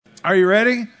Are you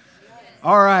ready?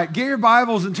 All right. Get your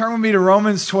Bibles and turn with me to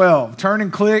Romans 12. Turn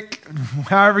and click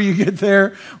however you get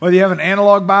there, whether you have an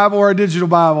analog Bible or a digital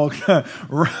Bible.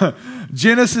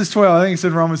 Genesis 12. I think it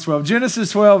said Romans 12. Genesis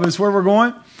 12 is where we're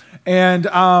going. And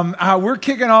we're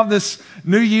kicking off this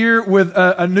new year with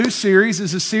a new series.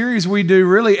 It's a series we do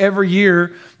really every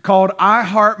year called I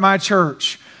Heart My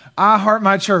Church. I Heart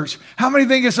My Church. How many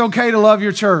think it's okay to love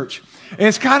your church?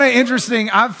 It's kind of interesting.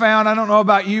 I've found, I don't know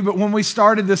about you, but when we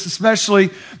started this especially,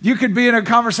 you could be in a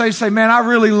conversation and say, man, I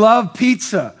really love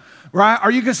pizza, right? Or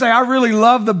you could say, I really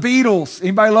love the Beatles.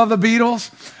 Anybody love the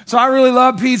Beatles? So I really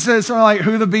love pizza. It's sort of like,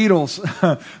 who the Beatles?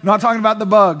 I'm not talking about the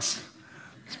Bugs.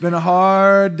 It's been a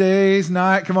hard day's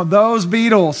night. Come on, those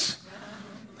Beatles.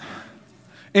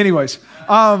 Anyways,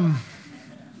 oh,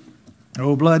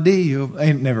 bloody,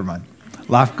 never mind.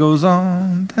 Life goes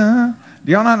on.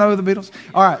 Do y'all not know the Beatles?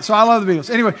 All right, so I love the Beatles.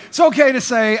 Anyway, it's okay to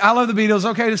say, I love the Beatles. It's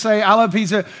okay to say, I love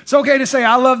pizza. It's okay to say,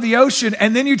 I love the ocean.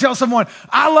 And then you tell someone,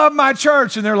 I love my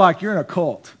church. And they're like, you're in a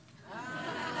cult.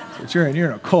 That's what you're in. You're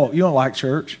in a cult. You don't like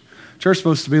church. Church's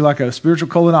supposed to be like a spiritual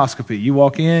colonoscopy. You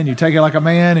walk in, you take it like a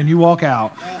man, and you walk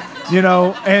out. You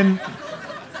know, and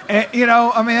you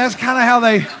know, I mean, that's kind of how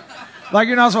they, like,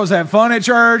 you're not supposed to have fun at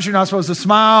church. You're not supposed to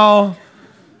smile.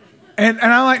 And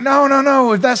I'm like,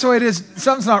 no. If that's the way it is,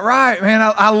 something's not right, man.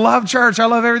 I love church. I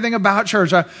love everything about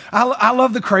church. I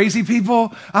love the crazy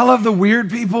people. I love the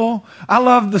weird people. I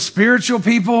love the spiritual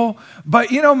people. But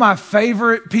you know my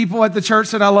favorite people at the church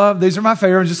that I love? These are my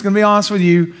favorite. I'm just going to be honest with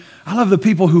you. I love the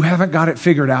people who haven't got it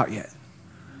figured out yet.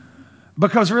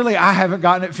 Because really, I haven't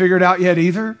gotten it figured out yet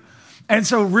either. And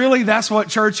so really, that's what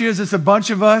church is. It's a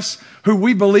bunch of us who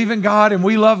we believe in God and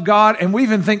we love God and we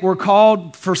even think we're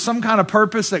called for some kind of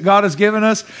purpose that God has given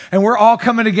us. And we're all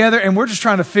coming together and we're just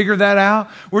trying to figure that out.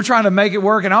 We're trying to make it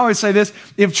work. And I always say this,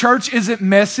 if church isn't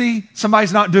messy,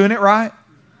 somebody's not doing it right.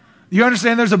 You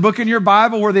understand there's a book in your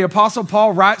Bible where the Apostle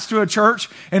Paul writes to a church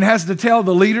and has to tell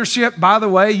the leadership, by the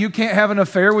way, you can't have an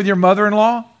affair with your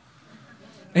mother-in-law.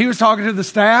 He was talking to the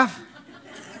staff,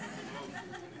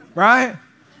 right?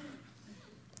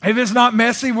 If it's not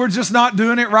messy, we're just not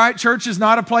doing it right. Church is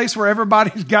not a place where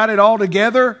everybody's got it all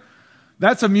together.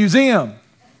 That's a museum.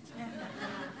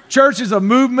 Church is a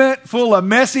movement full of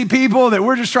messy people that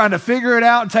we're just trying to figure it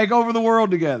out and take over the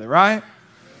world together, right?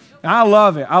 And I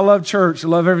love it. I love church. I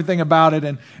love everything about it.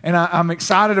 And I'm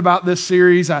excited about this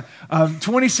series.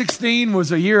 2016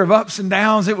 was a year of ups and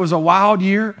downs. It was a wild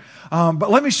year.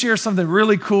 But let me share something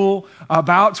really cool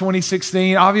about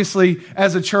 2016. Obviously,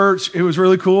 as a church, it was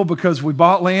really cool because we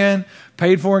bought land,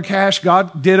 paid for in cash.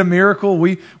 God did a miracle.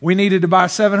 We needed to buy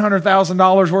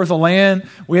 $700,000 worth of land.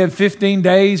 We had 15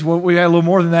 days. Well, we had a little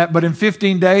more than that. But in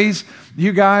 15 days,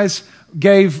 you guys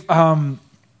gave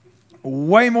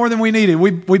way more than we needed.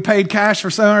 We paid cash for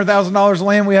 $700,000 of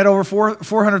land. We had over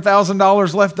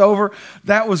 $400,000 left over.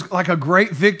 That was like a great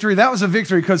victory. That was a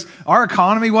victory because our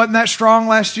economy wasn't that strong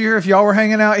last year. If y'all were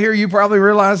hanging out here, you probably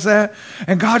realized that.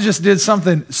 And God just did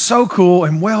something so cool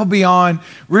and well beyond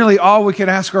really all we could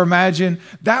ask or imagine.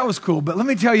 That was cool. But let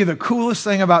me tell you the coolest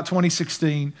thing about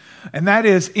 2016, and that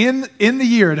is in the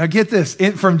year, now get this,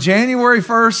 from January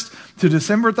 1st to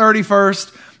December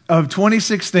 31st, of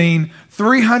 2016,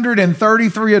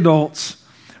 333 adults,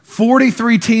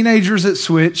 43 teenagers at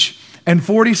Switch, and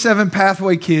 47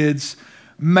 Pathway kids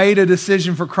made a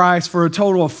decision for Christ, for a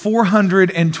total of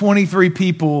 423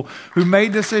 people who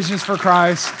made decisions for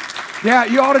Christ. Yeah,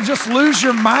 you ought to just lose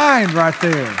your mind right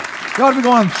there. You ought to be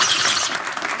going,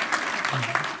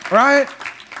 right?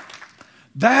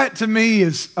 That to me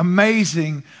is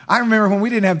amazing. I remember when we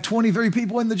didn't have 23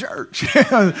 people in the church.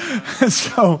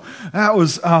 So that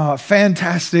was a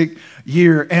fantastic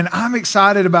year. And I'm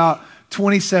excited about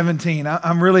 2017.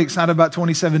 I'm really excited about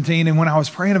 2017. And when I was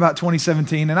praying about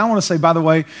 2017, and I want to say, by the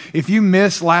way, if you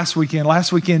missed last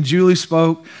weekend Julie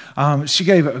spoke. She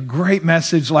gave a great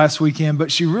message last weekend,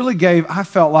 but she really gave, I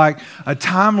felt like, a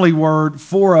timely word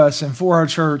for us and for our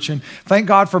church. And thank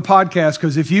God for podcasts,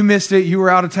 because if you missed it, you were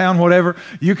out of town, whatever,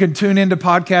 you can tune into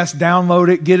podcasts,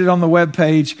 download it, get it on the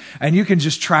webpage, and you can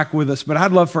just track with us. But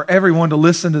I'd love for everyone to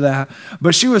listen to that.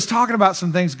 But she was talking about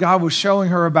some things God was showing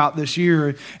her about this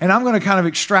year. And I'm going to kind of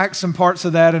extract some parts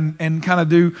of that and kind of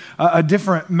do a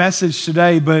different message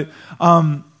today.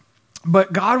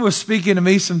 But God was speaking to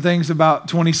me some things about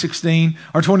 2016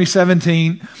 or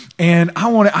 2017, and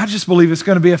I just believe it's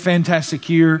going to be a fantastic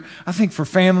year. I think for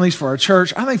families, for our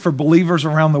church, I think for believers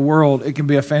around the world, it can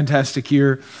be a fantastic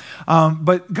year.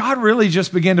 But God really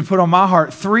just began to put on my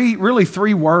heart three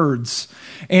words,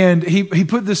 and He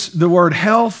put the word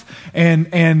health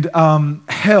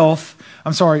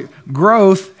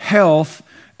growth, health,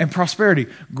 and prosperity.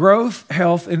 Growth,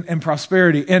 health, and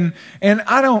prosperity. And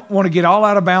I don't want to get all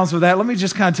out of bounds with that. Let me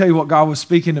just kind of tell you what God was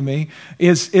speaking to me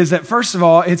is that, first of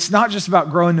all, it's not just about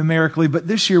growing numerically, but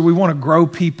this year we want to grow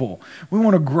people. We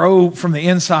want to grow from the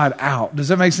inside out. Does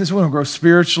that make sense? We want to grow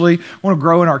spiritually. We want to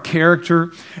grow in our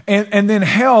character. And then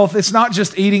health, it's not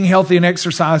just eating healthy and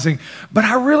exercising, but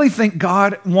I really think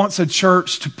God wants a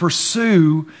church to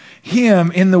pursue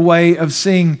Him in the way of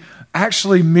seeing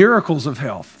actually miracles of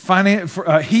health,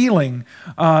 healing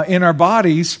in our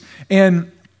bodies.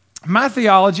 And my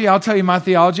theology, I'll tell you my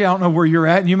theology, I don't know where you're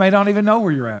at, and you may not even know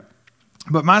where you're at.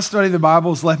 But my study of the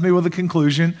Bible has left me with the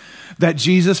conclusion that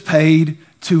Jesus paid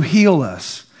to heal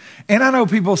us. And I know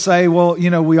people say, well,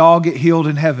 we all get healed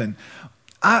in heaven.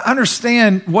 I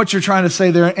understand what you're trying to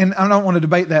say there, and I don't want to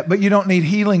debate that, but you don't need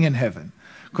healing in heaven.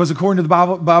 Because according to the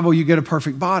Bible, you get a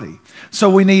perfect body. So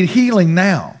we need healing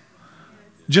now.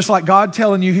 Just like God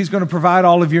telling you He's going to provide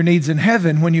all of your needs in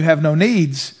heaven when you have no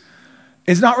needs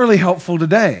is not really helpful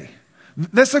today.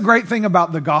 That's the great thing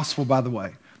about the gospel, by the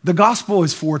way. The gospel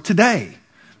is for today.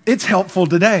 It's helpful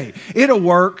today. It'll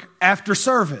work after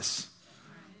service,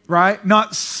 right?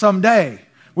 Not someday.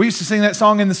 We used to sing that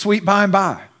song in the sweet by and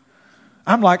by.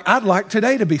 I'm like, I'd like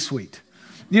today to be sweet.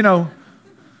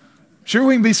 Sure,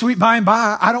 we can be sweet by and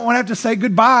by. I don't want to have to say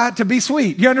goodbye to be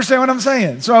sweet. You understand what I'm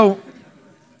saying?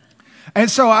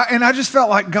 I just felt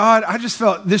like I just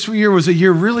felt this year was a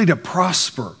year really to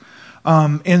prosper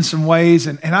in some ways.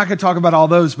 And I could talk about all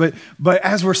those. But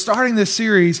as we're starting this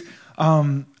series,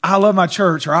 I love my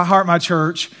church, or I heart my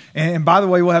church. And by the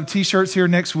way, we'll have T-shirts here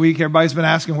next week. Everybody's been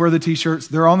asking where are the T-shirts.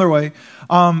 They're on their way.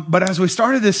 But as we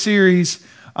started this series,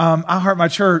 I heart my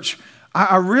church,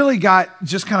 I really got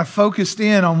just kind of focused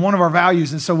in on one of our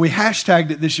values. And so we hashtagged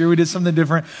it this year. We did something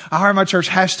different. I heart my church,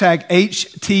 hashtag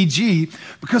HTG,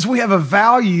 because we have a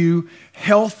value,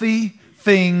 healthy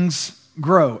things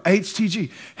grow.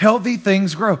 HTG, healthy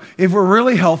things grow. If we're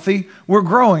really healthy, we're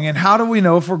growing. And how do we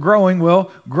know if we're growing?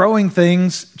 Well, growing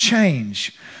things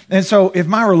change. And so if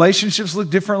my relationships look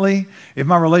differently, if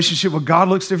my relationship with God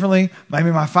looks differently, maybe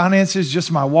my finances,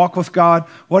 just my walk with God,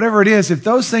 whatever it is, if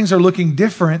those things are looking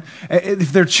different,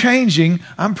 if they're changing,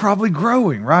 I'm probably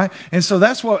growing, right? And so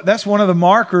that's one of the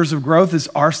markers of growth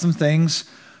are some things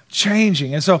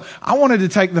changing. And so I wanted to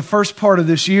take the first part of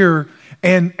this year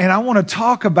and I want to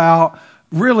talk about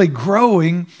really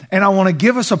growing, and I want to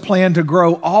give us a plan to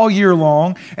grow all year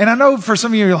long. And I know for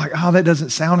some of you, you're like, oh, that doesn't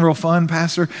sound real fun,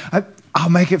 Pastor. I'll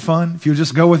make it fun. If you'll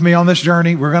just go with me on this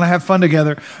journey, we're going to have fun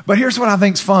together. But here's what I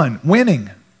think's fun: winning.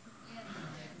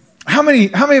 How many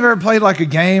have ever played like a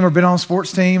game or been on a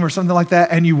sports team or something like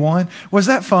that and you won? Was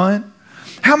that fun?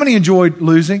 How many enjoyed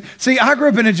losing? See, I grew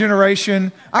up in a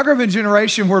generation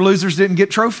where losers didn't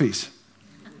get trophies.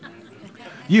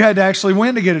 You had to actually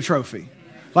win to get a trophy.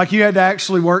 Like you had to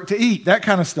actually work to eat, that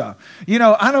kind of stuff.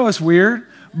 I know it's weird,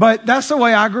 but that's the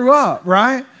way I grew up,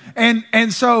 right?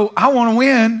 And so I want to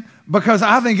win because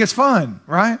I think it's fun,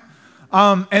 right?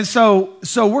 And so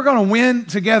we're going to win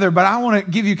together, but I want to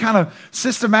give you kind of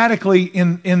systematically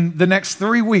in the next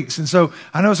 3 weeks. And so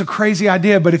I know it's a crazy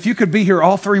idea, but if you could be here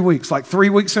all 3 weeks, like 3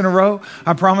 weeks in a row,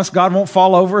 I promise God won't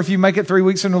fall over if you make it 3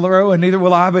 weeks in a row, and neither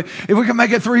will I. But if we can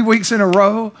make it 3 weeks in a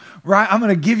row, right, I'm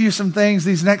going to give you some things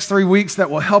these next 3 weeks that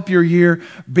will help your year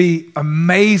be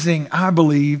amazing, I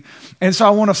believe. And so I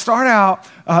want to start out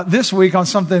this week on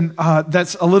something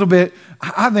that's a little bit,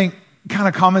 I think, kind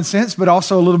of common sense, but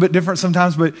also a little bit different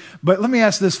sometimes. But let me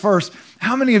ask this first.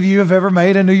 How many of you have ever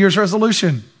made a New Year's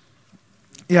resolution?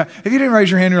 Yeah. If you didn't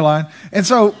raise your hand, you're lying. And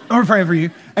so we're praying for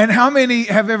you. And how many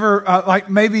have ever,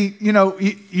 maybe,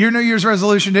 your New Year's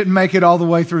resolution didn't make it all the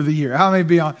way through the year? How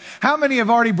many have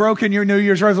already broken your New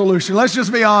Year's resolution? Let's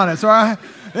just be honest, all right?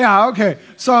 Yeah, okay.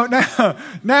 So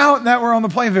now that we're on the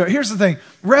playing field, here's the thing.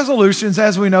 Resolutions,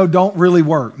 as we know, don't really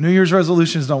work. New Year's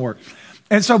resolutions don't work.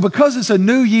 And so because it's a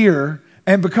new year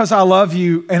and because I love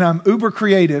you and I'm uber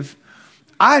creative,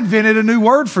 I invented a new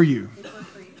word for you.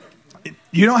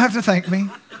 You don't have to thank me.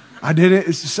 I did it.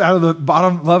 It's just out of the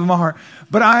bottom love of my heart.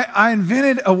 But I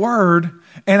invented a word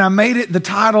and I made it the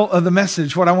title of the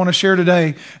message, what I want to share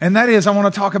today. And that is, I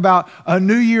want to talk about a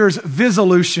New Year's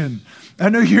Visolution. A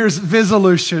New Year's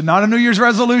Visolution. Not a New Year's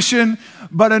resolution,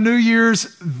 but a New Year's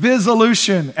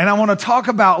Visolution. And I want to talk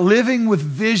about living with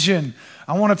vision.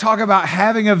 I want to talk about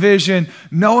having a vision,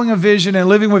 knowing a vision, and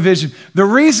living with vision. The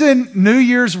reason New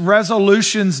Year's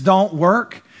resolutions don't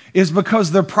work is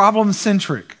because they're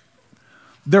problem-centric.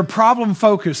 They're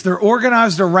problem-focused. They're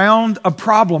organized around a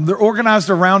problem. They're organized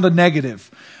around a negative.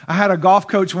 I had a golf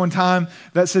coach one time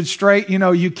that said straight,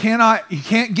 you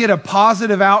can't get a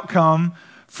positive outcome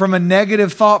from a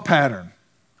negative thought pattern.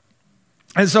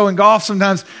 And so in golf,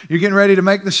 sometimes you're getting ready to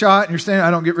make the shot and you're standing,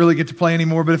 I don't really get to play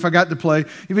anymore, but if I got to play,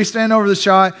 you'd be standing over the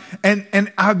shot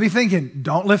and I'd be thinking,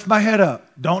 don't lift my head up.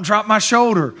 Don't drop my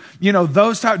shoulder.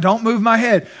 Don't move my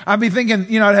head. I'd be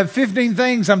thinking, I'd have 15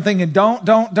 things. I'm thinking, don't.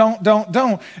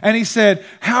 And he said,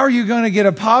 how are you going to get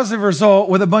a positive result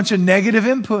with a bunch of negative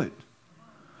input?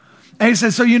 And he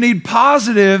said, so you need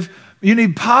positive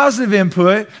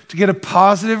input to get a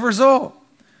positive result.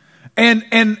 And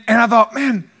I thought,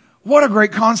 man, what a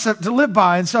great concept to live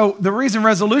by. And so the reason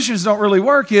resolutions don't really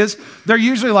work is they're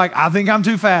usually like, I think I'm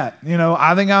too fat.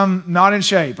 I think I'm not in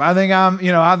shape.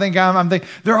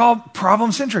 They're all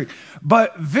problem centric.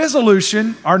 But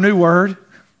Visolution, our new word,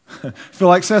 feel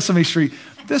like Sesame Street.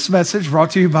 This message brought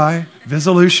to you by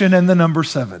Visolution and the number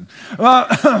 7.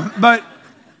 But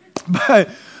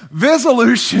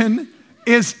Visolution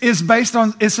is based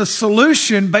on, it's a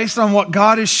solution based on what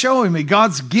God is showing me.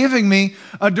 God's giving me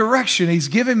a direction. He's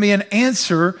giving me an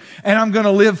answer, and I'm going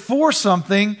to live for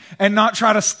something and not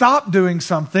try to stop doing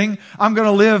something. I'm going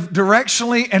to live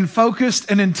directionally and focused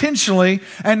and intentionally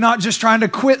and not just trying to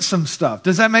quit some stuff.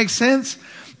 Does that make sense?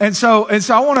 And so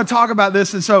I want to talk about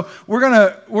this. And so we're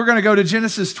going to go to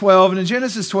Genesis 12. And in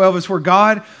Genesis 12 is where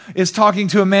God is talking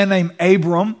to a man named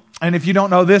Abram. And if you don't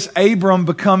know this, Abram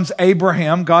becomes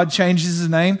Abraham. God changes his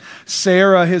name.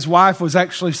 Sarah, his wife, was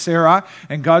actually Sarai,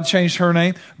 and God changed her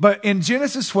name. But in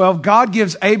Genesis 12, God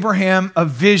gives Abraham a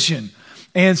vision.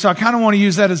 And so I kind of want to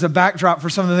use that as a backdrop for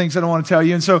some of the things that I want to tell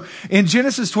you. And so in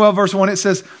Genesis 12, verse 1, it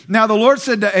says, now the Lord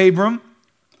said to Abram,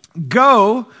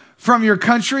 go from your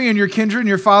country and your kindred and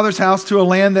your father's house to a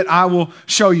land that I will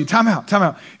show you. Time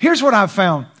out. Here's what I've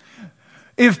found.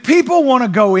 If people want to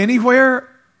go anywhere,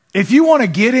 if you want to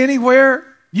get anywhere,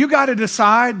 you got to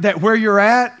decide that where you're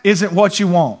at isn't what you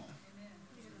want.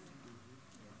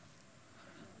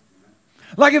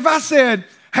 Like if I said,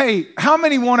 hey, how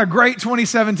many want a great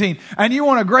 2017? And you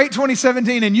want a great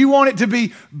 2017 and you want it to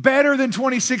be better than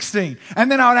 2016. And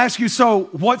then I would ask you, so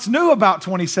what's new about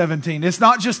 2017? It's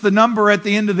not just the number at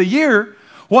the end of the year.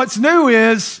 What's new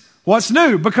is what's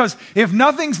new. Because if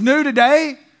nothing's new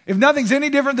today, if nothing's any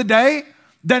different today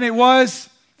than it was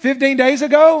 15 days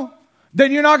ago,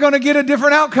 then you're not going to get a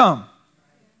different outcome.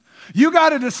 You got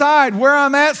to decide where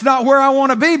I'm at's not where I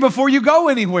want to be before you go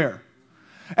anywhere.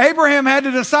 Abraham had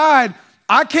to decide,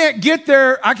 I can't get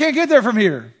there from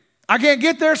here. I can't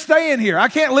get there staying here. I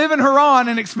can't live in Haran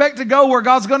and expect to go where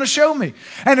God's going to show me.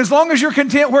 And as long as you're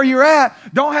content where you're at,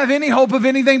 don't have any hope of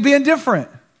anything being different.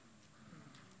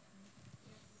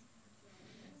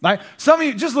 Like some of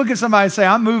you, just look at somebody and say,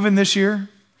 I'm moving this year.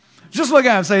 Just look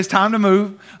at him and say, it's time to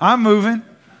move. I'm moving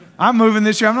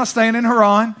this year. I'm not staying in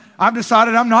Haran. I've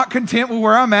decided I'm not content with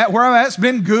where I'm at. Where I'm at's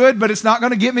been good, but it's not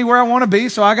going to get me where I want to be,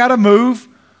 so I got to move.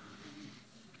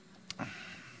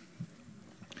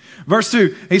 Verse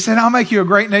 2, he said, I'll make you a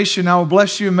great nation. I will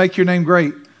bless you and make your name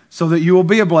great so that you will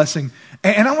be a blessing.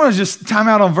 And I want to just time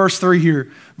out on verse 3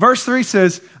 here. Verse 3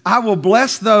 says, I will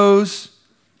bless those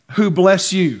who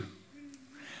bless you,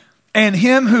 and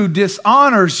him who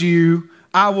dishonors you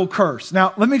I will curse.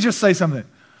 Now, let me just say something,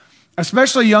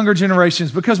 especially younger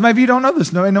generations, because maybe you don't know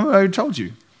this. Nobody told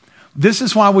you. This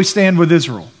is why we stand with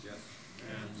Israel.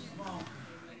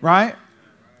 Right?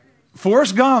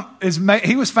 Forrest Gump,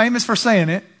 he was famous for saying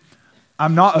it.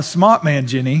 I'm not a smart man,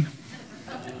 Jenny.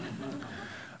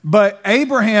 But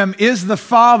Abraham is the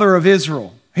father of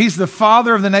Israel. He's the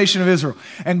father of the nation of Israel.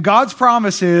 And God's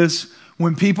promise is,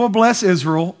 when people bless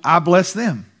Israel, I bless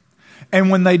them. And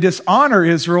when they dishonor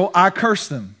Israel, I curse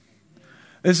them.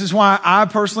 This is why I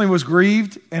personally was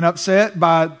grieved and upset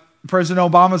by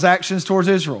President Obama's actions towards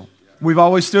Israel. We've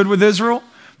always stood with Israel.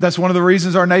 That's one of the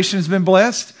reasons our nation has been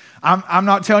blessed. I'm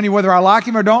not telling you whether I like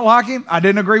him or don't like him. I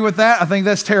didn't agree with that. I think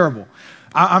that's terrible.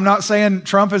 I'm not saying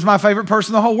Trump is my favorite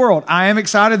person in the whole world. I am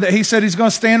excited that he said he's going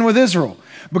to stand with Israel.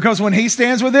 Because when he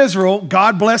stands with Israel,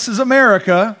 God blesses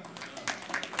America.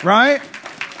 Right?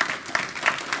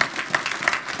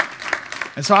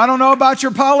 And so I don't know about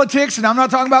your politics, and I'm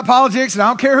not talking about politics, and I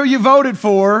don't care who you voted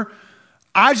for.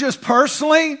 I just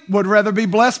personally would rather be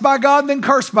blessed by God than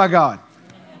cursed by God.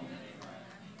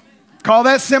 Call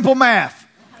that simple math.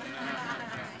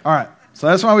 All right. So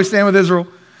that's why we stand with Israel.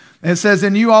 And it says,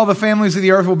 in you all the families of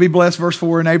the earth will be blessed. Verse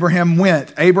 4, and Abraham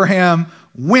went.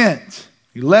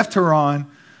 He left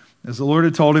Haran, as the Lord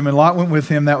had told him, and Lot went with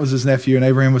him. That was his nephew, and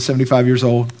Abraham was 75 years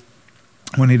old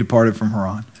when he departed from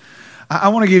Haran. I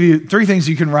want to give you 3 things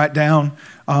you can write down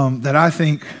that I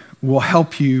think will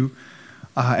help you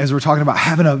as we're talking about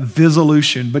having a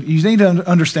Visolution. But you need to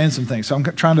understand some things. So I'm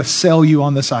trying to sell you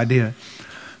on this idea.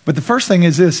 But the first thing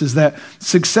is this, is that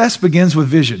success begins with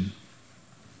vision.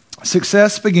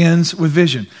 Success begins with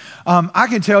vision. I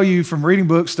can tell you from reading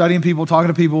books, studying people, talking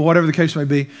to people, whatever the case may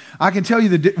be, I can tell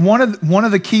you that one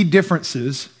of the key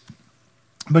differences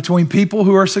between people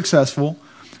who are successful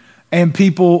and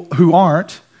people who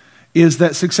aren't is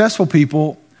that successful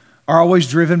people are always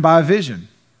driven by a vision.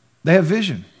 They have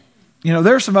vision. You know,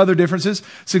 there are some other differences.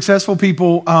 Successful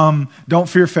people don't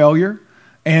fear failure,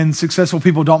 and successful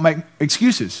people don't make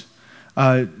excuses.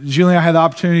 Julie and I had the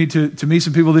opportunity to meet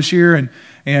some people this year,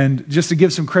 and just to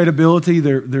give some credibility,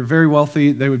 they're very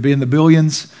wealthy. They would be in the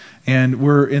billions, and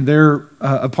we're in their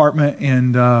apartment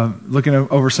and looking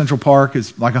over Central Park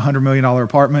is like $100 million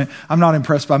apartment. I'm not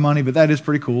impressed by money, but that is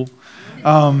pretty cool.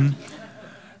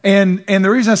 And the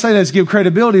reason I say that is to give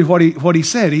credibility to what he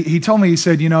said. He told me, he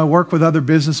said, you know, I work with other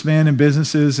businessmen and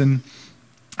businesses, and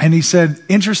he said,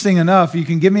 interesting enough, you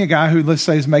can give me a guy who, let's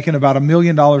say, is making about $1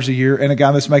 million a year and a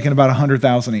guy that's making about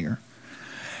 $100,000 a year.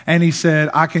 And he said,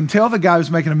 I can tell the guy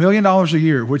who's making $1 million a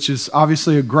year, which is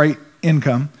obviously a great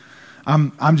income.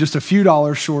 I'm just a few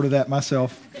dollars short of that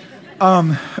myself.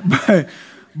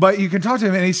 But you can talk to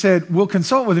him, and he said, we'll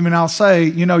consult with him, and I'll say,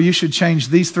 you know, you should change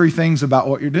these 3 things about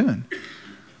what you're doing.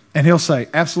 And he'll say,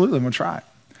 absolutely, I'm going to try it.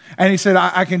 And he said,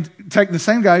 I can take the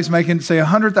same guy who's making, say,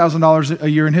 $100,000 a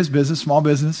year in his business, small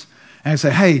business, and I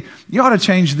say, hey, you ought to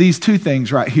change these 2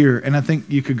 things right here, and I think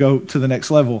you could go to the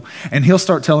next level. And he'll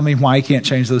start telling me why he can't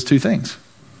change those 2 things.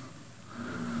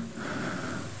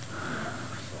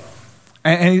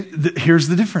 And here's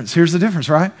the difference. Here's the difference,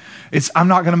 right? I'm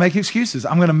not going to make excuses.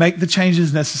 I'm going to make the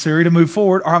changes necessary to move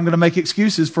forward, or I'm going to make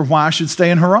excuses for why I should stay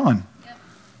in Haran. Yep.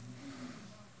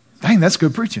 Dang, that's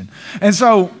good preaching. And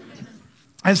so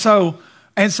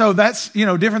that's, you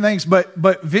know, different things.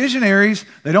 But visionaries,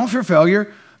 they don't fear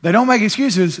failure. They don't make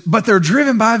excuses, but they're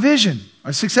driven by a vision.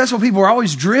 Successful people are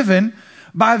always driven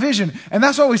by a vision. And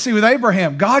that's what we see with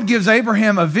Abraham. God gives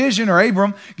Abraham a vision, or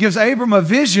Abram gives Abram a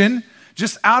vision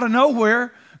just out of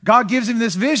nowhere. God gives him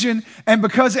this vision, and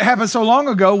because it happened so long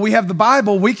ago, we have the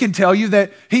Bible, we can tell you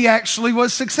that he actually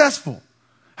was successful.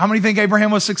 How many think Abraham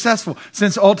was successful?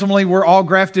 Since ultimately we're all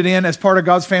grafted in as part of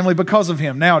God's family because of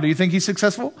him. Now, do you think he's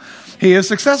successful? He is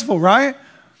successful, right?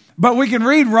 But we can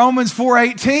read Romans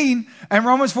 4:18, and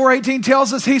Romans 4:18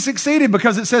 tells us he succeeded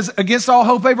because it says, against all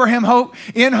hope, Abraham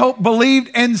in hope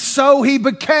believed, and so he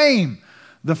became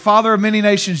the father of many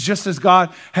nations, just as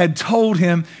God had told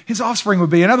him his offspring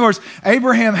would be. In other words,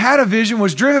 Abraham had a vision,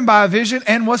 was driven by a vision,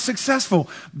 and was successful.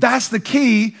 That's the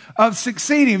key of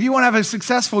succeeding. If you want to have a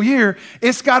successful year,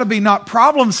 it's got to be not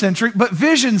problem-centric, but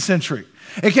vision-centric.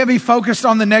 It can't be focused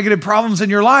on the negative problems in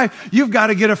your life. You've got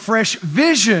to get a fresh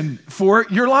vision for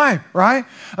your life, right?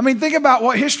 I mean, think about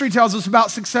what history tells us about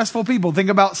successful people.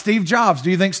 Think about Steve Jobs. Do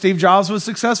you think Steve Jobs was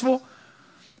successful?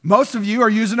 Most of you are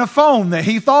using a phone that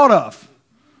he thought of.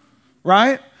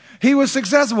 Right? He was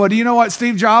successful. Do you know what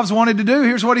Steve Jobs wanted to do?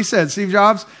 Here's what he said. Steve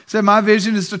Jobs said, my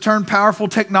vision is to turn powerful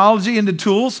technology into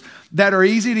tools that are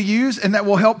easy to use and that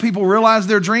will help people realize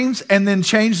their dreams and then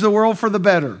change the world for the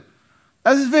better.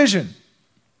 That's his vision.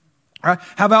 Right?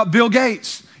 How about Bill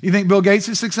Gates? You think Bill Gates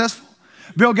is successful?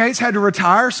 Bill Gates had to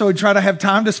retire so he'd try to have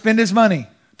time to spend his money,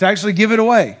 to actually give it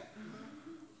away.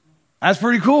 That's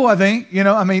pretty cool, I think. You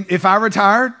know, I mean, if I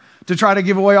retired to try to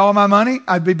give away all my money,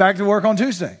 I'd be back to work on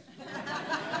Tuesday.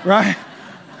 Right?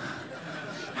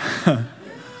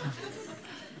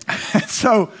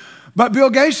 But Bill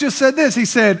Gates just said this. He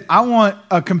said, I want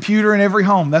a computer in every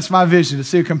home. That's my vision, to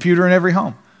see a computer in every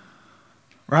home.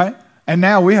 Right? And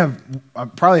now we have,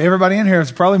 probably everybody in here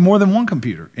has probably more than one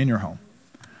computer in your home.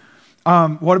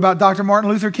 What about Dr.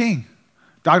 Martin Luther King?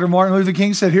 Dr. Martin Luther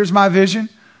King said, here's my vision,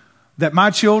 that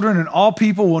my children and all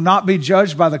people will not be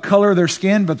judged by the color of their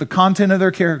skin, but the content of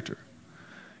their character.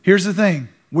 Here's the thing.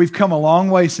 We've come a long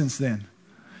way since then.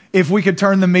 If we could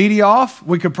turn the media off,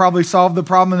 we could probably solve the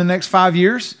problem in the next 5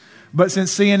 years. But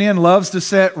since CNN loves to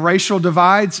set racial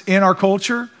divides in our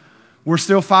culture, we're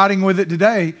still fighting with it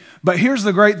today. But here's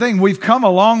the great thing. We've come a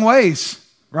long ways,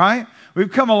 right? We've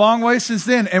come a long way since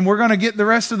then, and we're going to get the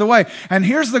rest of the way. And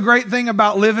here's the great thing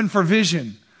about living for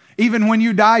vision. Even when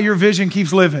you die, your vision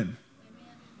keeps living.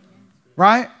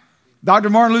 Right? Dr.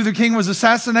 Martin Luther King was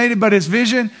assassinated, but his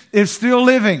vision is still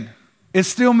living. It's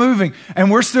still moving,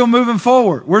 and we're still moving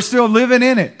forward. We're still living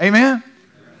in it. Amen?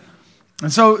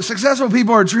 And so successful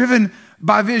people are driven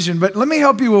by vision. But let me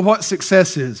help you with what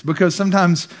success is, because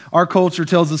sometimes our culture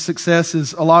tells us success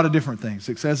is a lot of different things.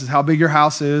 Success is how big your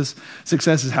house is.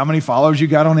 Success is how many followers you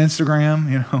got on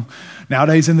Instagram. You know,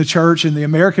 nowadays in the church, in the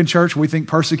American church, we think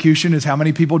persecution is how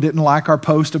many people didn't like our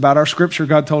post about our scripture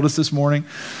God told us this morning.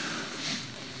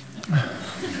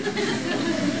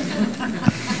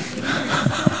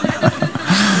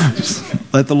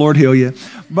 Just let the Lord heal you.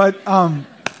 But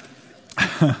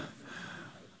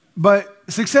but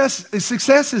success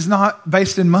is not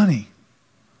based in money.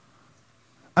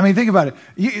 I mean, think about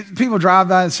it. People drive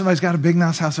by and somebody's got a big,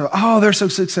 nice house. Oh, they're so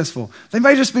successful. They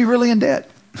may just be really in debt.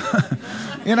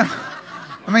 You know,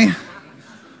 I mean,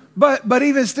 but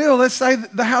even still, let's say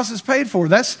the house is paid for.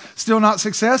 That's still not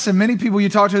success. And many people you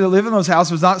talk to that live in those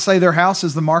houses not say their house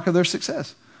is the mark of their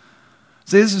success.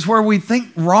 See, this is where we think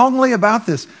wrongly about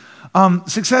this.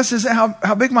 Success isn't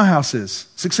how big my house is.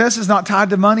 Success is not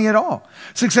tied to money at all.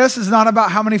 Success is not about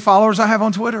how many followers I have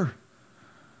on Twitter.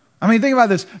 I mean, think about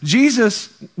this.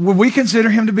 Jesus, would we consider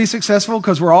him to be successful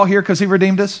because we're all here because he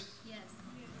redeemed us? Yes.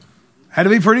 Had to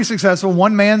be pretty successful.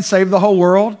 One man saved the whole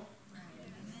world.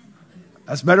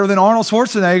 That's better than Arnold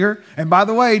Schwarzenegger. And by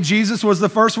the way, Jesus was the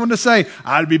first one to say,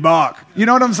 I'd be back. You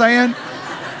know what I'm saying?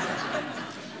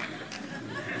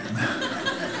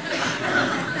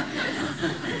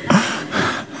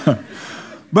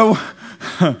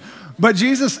 But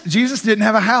Jesus didn't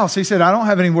have a house. He said, I don't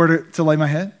have anywhere to lay my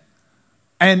head.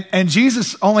 And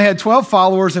Jesus only had 12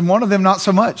 followers and one of them not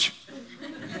so much.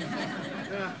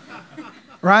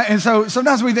 Right? And so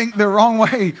sometimes we think the wrong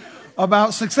way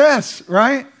about success,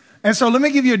 right? And so let me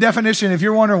give you a definition. If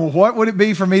you're wondering, well, what would it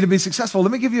be for me to be successful?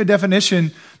 Let me give you a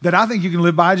definition that I think you can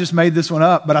live by. I just made this one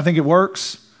up, but I think it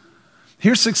works.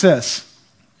 Here's success.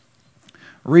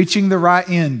 Reaching the right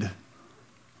end.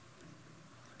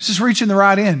 It's just reaching the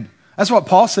right end. That's what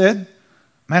Paul said.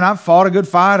 Man, I've fought a good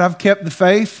fight. I've kept the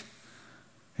faith.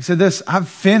 He said this, I've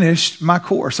finished my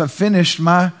course. I've finished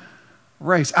my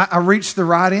race. I reached the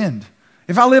right end.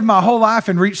 If I lived my whole life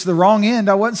and reached the wrong end,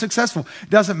 I wasn't successful.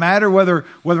 It doesn't matter whether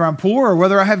I'm poor or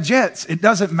whether I have jets. It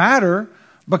doesn't matter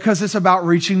because it's about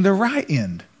reaching the right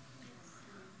end.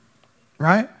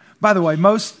 Right? By the way,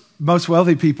 most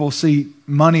wealthy people see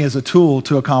money as a tool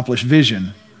to accomplish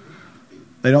vision.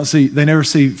 They never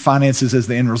see finances as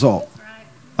the end result,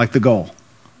 like the goal,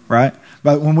 right?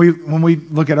 But when we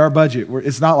look at our budget,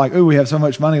 it's not like, oh, we have so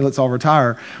much money, let's all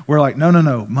retire. We're like,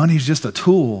 no. Money's just a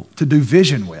tool to do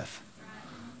vision with,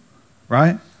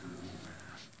 right?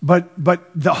 But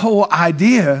the whole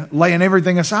idea, laying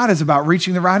everything aside, is about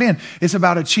reaching the right end. It's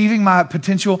about achieving my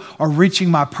potential or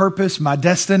reaching my purpose, my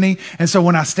destiny. And so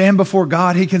when I stand before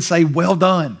God, he can say, well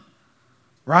done,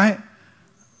 right?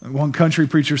 One country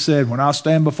preacher said, when I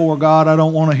stand before God, I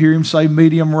don't want to hear him say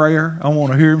medium rare. I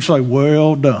want to hear him say,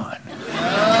 well done.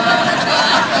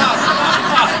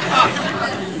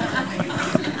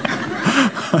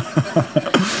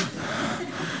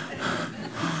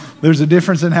 There's a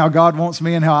difference in how God wants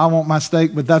me and how I want my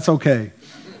steak, but that's okay.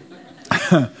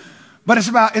 But it's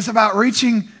about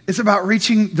reaching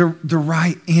the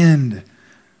right end.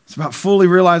 It's about fully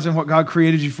realizing what God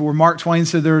created you for. Mark Twain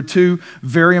said there are two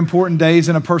very important days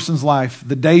in a person's life.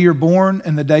 The day you're born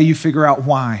and the day you figure out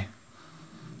why.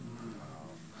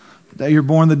 The day you're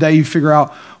born, the day you figure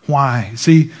out why.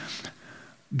 See,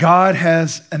 God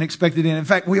has an expected end. In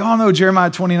fact, we all know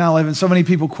Jeremiah 29:11. So many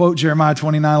people quote Jeremiah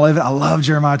 29:11. I love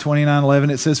Jeremiah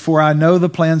 29:11. It says, for I know the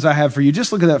plans I have for you.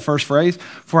 Just look at that first phrase.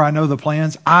 For I know the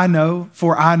plans. I know.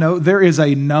 There is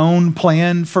a known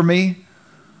plan for me.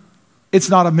 It's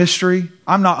not a mystery.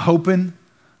 I'm not hoping.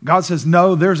 God says,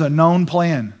 no, there's a known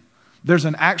plan. There's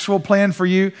an actual plan for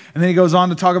you. And then he goes on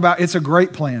to talk about it's a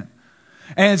great plan.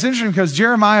 And it's interesting because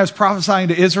Jeremiah is prophesying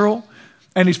to Israel.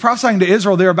 And he's prophesying to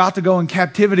Israel, they're about to go in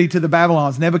captivity to the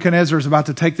Babylons. Nebuchadnezzar is about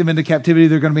to take them into captivity.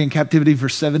 They're going to be in captivity for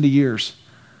 70 years.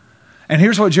 And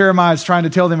here's what Jeremiah is trying to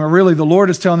tell them, or really the Lord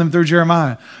is telling them through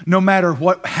Jeremiah. No matter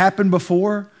what happened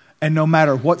before and no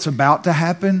matter what's about to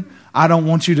happen, I don't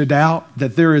want you to doubt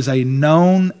that there is a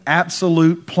known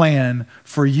absolute plan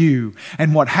for you.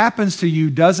 And what happens to you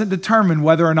doesn't determine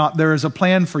whether or not there is a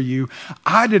plan for you.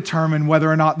 I determine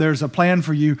whether or not there's a plan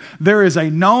for you. There is a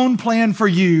known plan for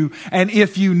you. And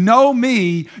if you know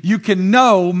me, you can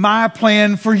know my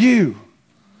plan for you.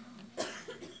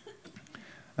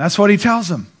 That's what he tells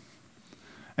them.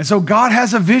 And so God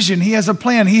has a vision. He has a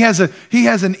plan. He has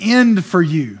an end for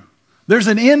you. There's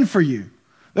an end for you.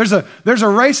 There's a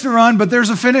race to run, but there's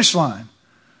a finish line.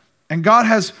 And God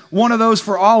has one of those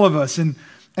for all of us. And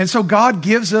so God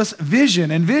gives us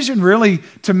vision. And vision really,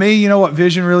 to me, you know what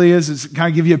vision really is? It's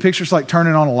kind of give you a picture. It's like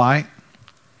turning on a light.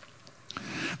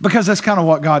 Because that's kind of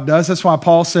what God does. That's why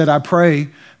Paul said, I pray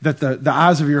that the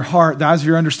eyes of your heart, the eyes of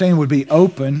your understanding would be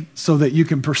open so that you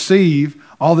can perceive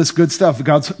all this good stuff.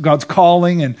 God's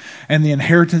calling and the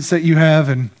inheritance that you have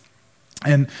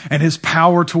and his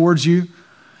power towards you.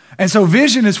 And so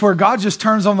vision is where God just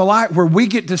turns on the light, where we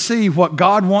get to see what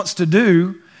God wants to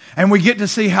do, and we get to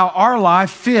see how our life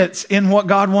fits in what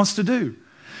God wants to do.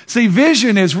 See,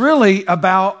 vision is really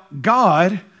about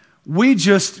God We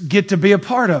just get to be a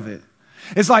part of it.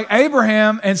 It's like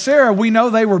Abraham and Sarah, we know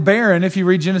they were barren. If you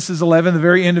read Genesis 11, the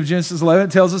very end of Genesis 11,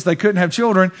 it tells us they couldn't have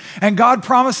children. And God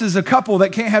promises a couple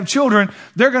that can't have children,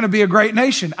 they're going to be a great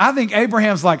nation. I think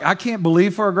Abraham's like, I can't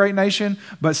believe for a great nation,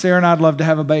 but Sarah and I'd love to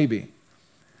have a baby.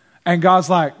 And God's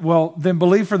like, well, then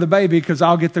believe for the baby because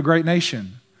I'll get the great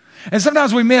nation. And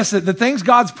sometimes we miss it. The things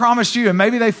God's promised you, and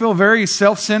maybe they feel very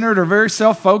self-centered or very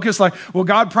self-focused, like, well,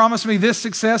 God promised me this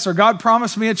success, or God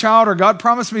promised me a child, or God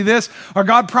promised me this, or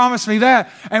God promised me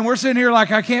that. And we're sitting here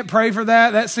like, I can't pray for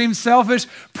that. That seems selfish.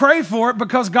 Pray for it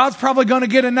because God's probably going to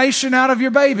get a nation out of your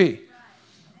baby.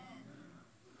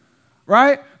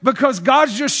 Right? Because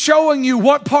God's just showing you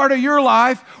what part of your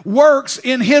life works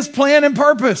in His plan and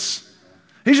purpose.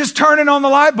 He's just turning on the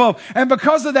light bulb. And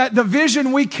because of that, the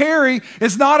vision we carry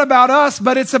is not about us,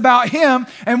 but it's about Him.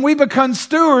 And we become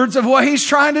stewards of what He's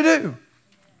trying to do.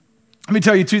 Let me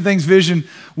tell you 2 things vision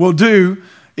will do.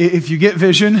 If you get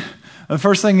vision, the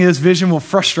first thing is vision will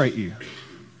frustrate you.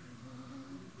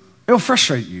 It'll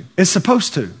frustrate you. It's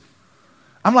supposed to.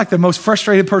 I'm like the most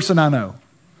frustrated person I know.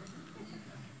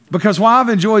 Because while I've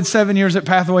enjoyed 7 years at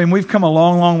Pathway, and we've come a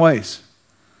long, long ways,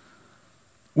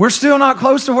 we're still not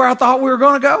close to where I thought we were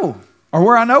going to go, or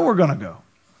where I know we're going to go.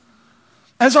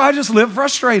 And so I just live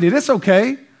frustrated. It's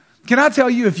okay. Can I tell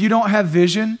you, if you don't have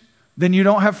vision, then you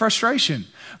don't have frustration.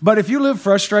 But if you live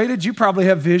frustrated, you probably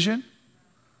have vision,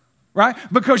 right?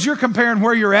 Because you're comparing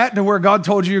where you're at to where God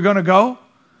told you you're going to go.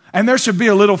 And there should be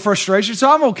a little frustration. So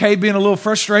I'm okay being a little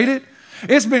frustrated.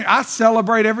 I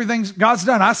celebrate everything God's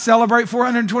done. I celebrate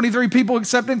 423 people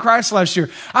accepting Christ last year.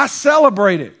 I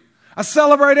celebrate it. I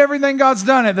celebrate everything God's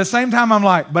done. At the same time, I'm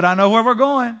like, but I know where we're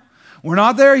going. We're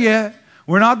not there yet.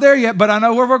 We're not there yet, but I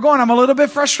know where we're going. I'm a little bit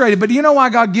frustrated. But do you know why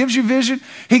God gives you vision?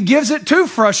 He gives it to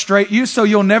frustrate you so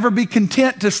you'll never be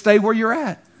content to stay where you're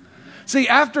at. See,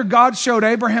 after God showed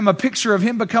Abraham a picture of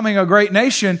him becoming a great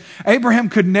nation, Abraham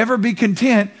could never be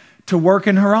content to work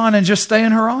in Haran and just stay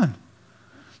in Haran.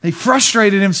 He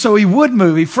frustrated him so he would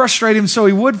move. He frustrated him so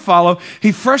he would follow.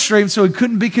 He frustrated him so he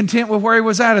couldn't be content with where he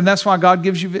was at. And that's why God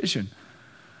gives you vision.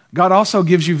 God also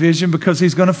gives you vision because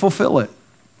He's going to fulfill it.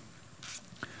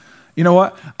 You know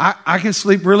what? I can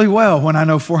sleep really well when I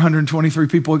know 423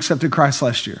 people accepted Christ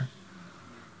last year.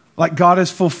 Like God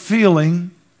is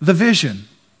fulfilling the vision.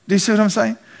 Do you see what I'm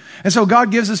saying? And so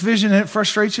God gives us vision and it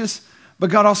frustrates us. But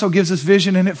God also gives us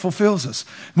vision and it fulfills us.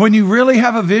 When you really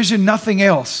have a vision, nothing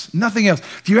else.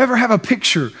 If you ever have a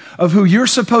picture of who you're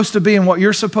supposed to be and what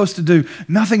you're supposed to do,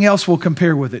 nothing else will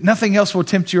compare with it. Nothing else will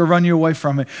tempt you or run you away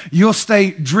from it. You'll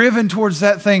stay driven towards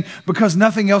that thing because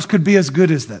nothing else could be as good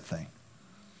as that thing.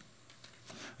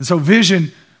 And so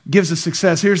vision gives us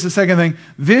success. Here's the second thing.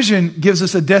 Vision gives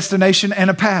us a destination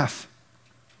and a path.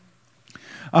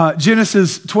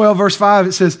 Genesis 12 verse 5,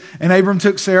 it says, and Abram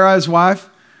took Sarah his wife,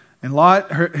 and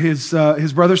Lot, his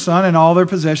brother's son, and all their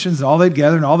possessions, all they'd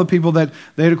gathered, and all the people that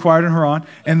they had acquired in Haran,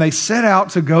 and they set out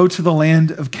to go to the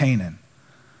land of Canaan.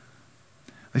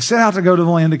 They set out to go to the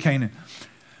land of Canaan.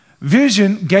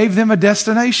 Vision gave them a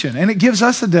destination, and it gives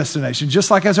us a destination,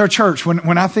 just like as our church.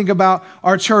 When I think about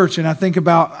our church, and I think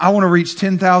about, I want to reach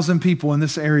 10,000 people in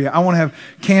this area. I want to have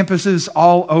campuses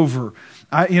all over.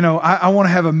 I want to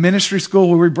have a ministry school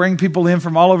where we bring people in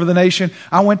from all over the nation.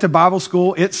 I went to Bible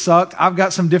school. It sucked. I've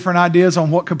got some different ideas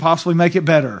on what could possibly make it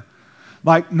better.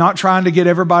 Like not trying to get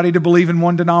everybody to believe in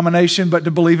one denomination, but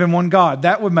to believe in one God.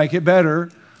 That would make it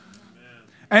better.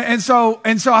 And so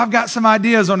I've got some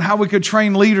ideas on how we could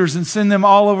train leaders and send them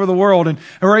all over the world and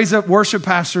raise up worship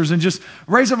pastors and just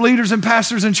raise up leaders and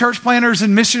pastors and church planters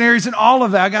and missionaries and all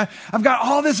of that. I've got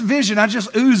all this vision. I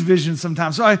just ooze vision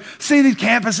sometimes. So I see these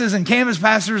campuses and campus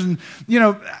pastors and,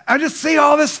 I just see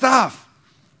all this stuff.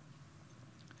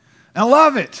 I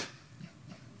love it.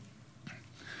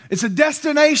 It's a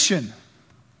destination.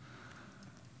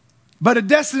 But a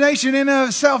destination in and of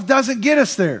itself doesn't get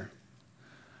us there.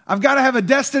 I've got to have a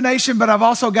destination, but I've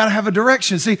also got to have a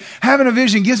direction. See, having a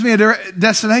vision gives me a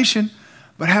destination,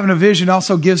 but having a vision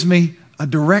also gives me a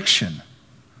direction.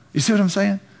 You see what I'm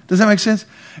saying? Does that make sense?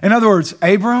 In other words,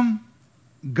 Abram,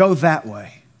 go that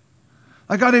way.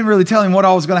 Like God didn't really tell him what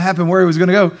all was going to happen, where he was going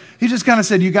to go. He just kind of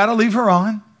said, you got to leave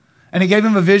Haran. And he gave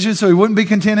him a vision so he wouldn't be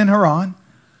content in Haran.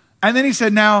 And then he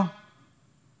said, now,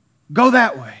 go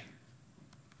that way.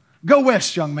 Go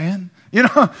west, young man.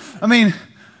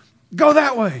 Go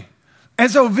that way. And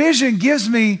so vision gives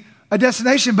me a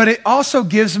destination, but it also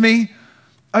gives me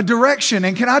a direction.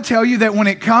 And can I tell you that when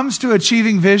it comes to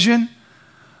achieving vision,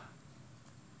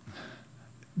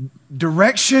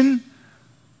 direction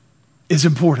is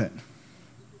important.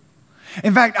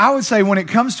 In fact, I would say when it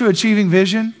comes to achieving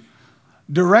vision,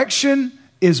 direction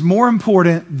is more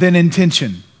important than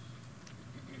intention.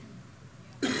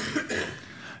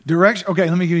 Direction. Okay,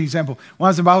 let me give you an example. When I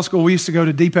was in Bible school, we used to go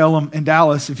to Deep Ellum in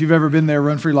Dallas. If you've ever been there,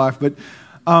 Run Free Life. But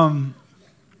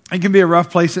it can be a rough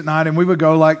place at night, and we would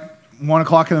go like 1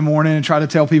 o'clock in the morning and try to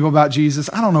tell people about Jesus.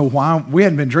 I don't know why. We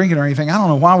hadn't been drinking or anything. I don't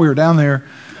know why we were down there.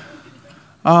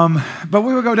 But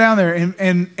we would go down there,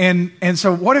 and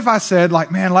so what if I said,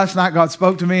 like, man, last night God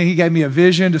spoke to me, and He gave me a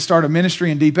vision to start a ministry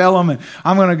in Deep Ellum, and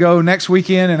I'm going to go next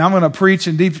weekend, and I'm going to preach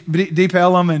in Deep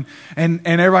Ellum, and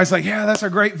everybody's like, yeah, that's a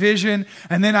great vision.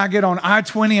 And then I get on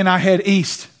I-20 and I head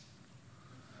east.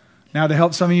 Now, to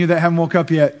help some of you that haven't woke up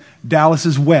yet, Dallas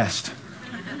is west.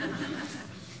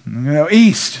 I'm going to go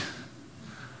east.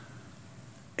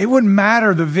 It wouldn't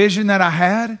matter the vision that I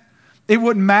had. It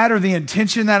wouldn't matter the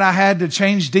intention that I had to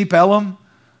change Deep Ellum,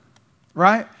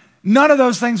 right? None of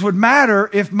those things would matter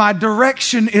if my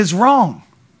direction is wrong.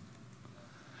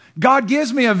 God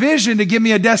gives me a vision to give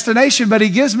me a destination, but He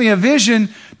gives me a vision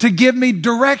to give me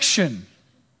direction.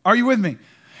 Are you with me?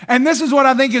 And this is what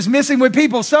I think is missing with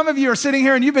people. Some of you are sitting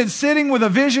here and you've been sitting with a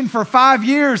vision for 5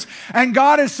 years, and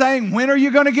God is saying, when are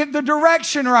you going to get the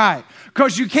direction right?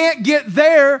 Because you can't get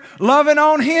there loving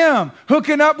on Him,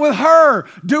 hooking up with her,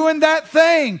 doing that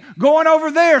thing, going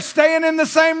over there, staying in the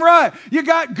same rut. You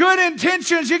got good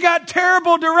intentions, you got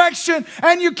terrible direction,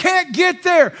 and you can't get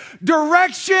there.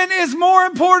 Direction is more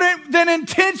important than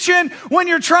intention when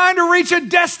you're trying to reach a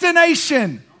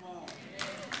destination.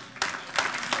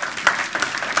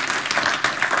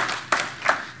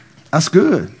 That's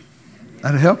good.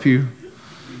 That'll help you.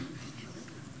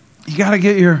 You got to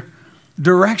get your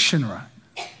direction right.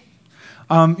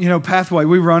 Pathway,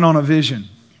 we run on a vision.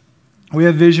 We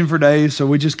have vision for days, so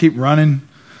we just keep running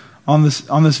on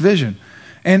this vision.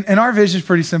 And our vision is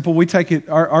pretty simple. We take it,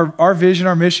 our vision,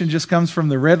 our mission just comes from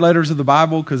the red letters of the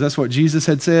Bible, because that's what Jesus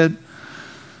had said.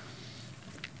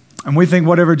 And we think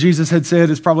whatever Jesus had said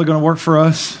is probably going to work for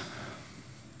us.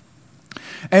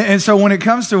 And so when it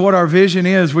comes to what our vision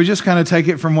is, we just kind of take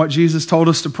it from what Jesus told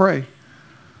us to pray.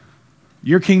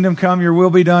 Your kingdom come, your will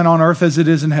be done on earth as it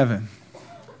is in heaven.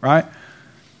 Right?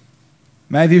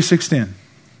 Matthew 6:10.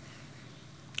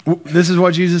 This is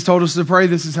what Jesus told us to pray.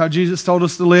 This is how Jesus told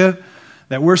us to live.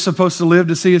 That we're supposed to live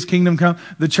to see His kingdom come.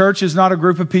 The church is not a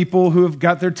group of people who have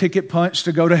got their ticket punched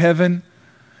to go to heaven.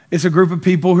 It's a group of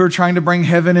people who are trying to bring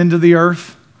heaven into the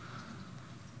earth.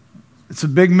 It's a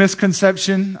big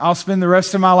misconception. I'll spend the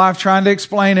rest of my life trying to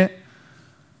explain it.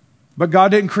 But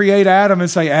God didn't create Adam and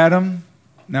say, Adam,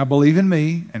 now believe in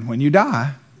me, and when you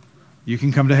die, you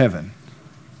can come to heaven.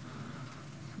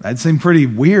 That'd seem pretty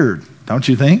weird, don't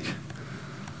you think?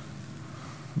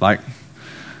 Like,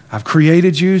 I've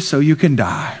created you so you can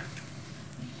die.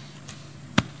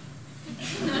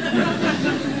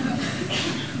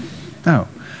 No.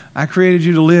 I created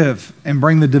you to live and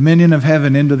bring the dominion of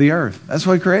heaven into the earth. That's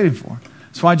what He created for.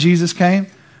 That's why Jesus came.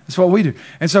 That's what we do.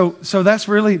 And so that's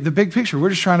really the big picture.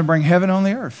 We're just trying to bring heaven on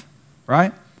the earth,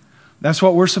 right? That's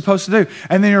what we're supposed to do.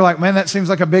 And then you're like, man, that seems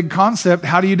like a big concept.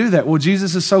 How do you do that? Well,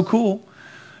 Jesus is so cool.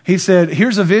 He said,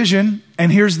 here's a vision and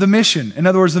here's the mission. In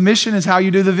other words, the mission is how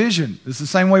you do the vision. It's the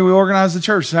same way we organize the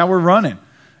church. It's how we're running.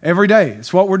 Every day.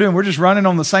 It's what we're doing. We're just running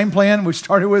on the same plan we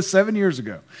started with 7 years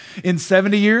ago. In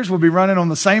 70 years, we'll be running on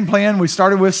the same plan we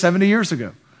started with 70 years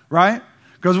ago. Right?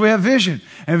 Because we have vision.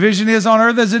 And vision is on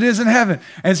earth as it is in heaven.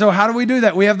 And so how do we do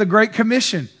that? We have the Great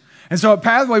Commission. And so at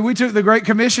Pathway, we took the Great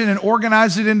Commission and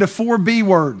organized it into 4 B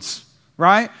words.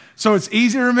 Right? So it's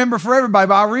easy to remember for everybody.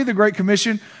 But I'll read the Great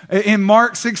Commission in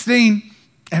Mark 16.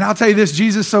 And I'll tell you this,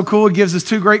 Jesus is so cool. He gives us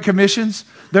 2 great commissions.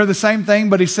 They're the same thing,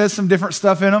 but He says some different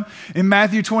stuff in them. In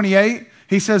Matthew 28,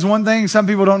 He says one thing. Some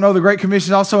people don't know the Great Commission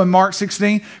is also in Mark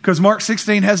 16, because Mark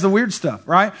 16 has the weird stuff,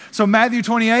 right? So Matthew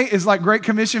 28 is like Great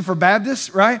Commission for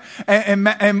Baptists, right?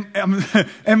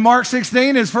 And Mark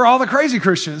 16 is for all the crazy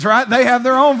Christians, right? They have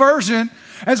their own version.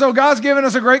 And so God's given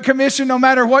us a Great Commission no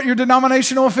matter what your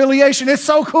denominational affiliation. It's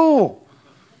so cool.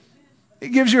 It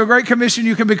gives you a Great Commission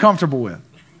you can be comfortable with.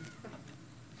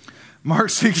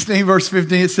 Mark 16, verse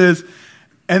 15, it says,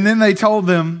 and then they told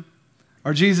them,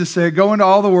 or Jesus said, go into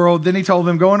all the world. Then He told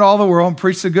them, go into all the world and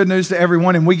preach the good news to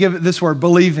everyone. And we give it this word,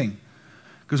 believing.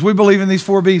 Because we believe in these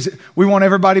 4 Bs. We want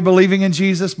everybody believing in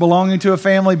Jesus, belonging to a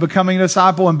family, becoming a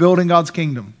disciple, and building God's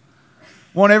kingdom.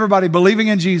 We want everybody believing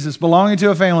in Jesus, belonging to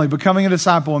a family, becoming a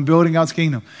disciple, and building God's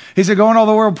kingdom. He said, go into all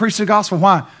the world, preach the gospel.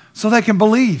 Why? So they can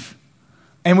believe.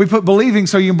 And we put believing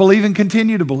so you can believe and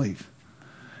continue to believe.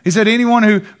 He said, anyone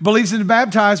who believes and is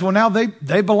baptized, well, now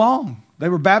they belong. They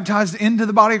were baptized into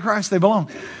the body of Christ. They belong.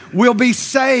 will be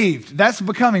saved. That's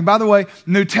becoming. By the way,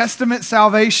 New Testament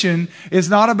salvation is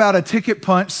not about a ticket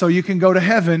punch so you can go to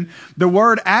heaven. The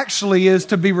word actually is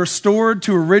to be restored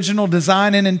to original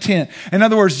design and intent. In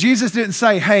other words, Jesus didn't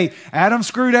say, hey, Adam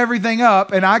screwed everything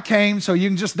up and I came so you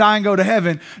can just die and go to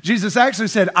heaven. Jesus actually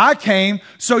said, I came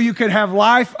so you could have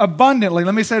life abundantly.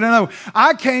 Let me say it another way.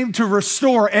 I came to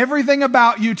restore everything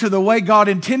about you to the way God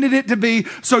intended it to be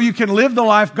so you can live the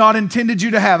life God intended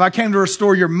you to have. I came to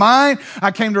restore your mind.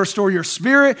 I came to restore your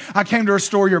spirit. I came to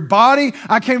restore your body.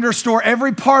 I came to restore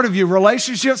every part of you.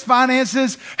 Relationships,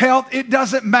 finances, health, it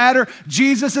doesn't matter.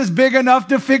 Jesus is big enough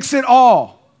to fix it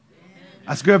all.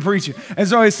 That's good preaching. And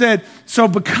so he said, so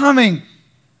becoming,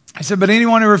 he said, but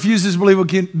anyone who refuses to believe will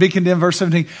be condemned. Verse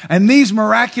 17. And these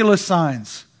miraculous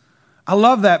signs, I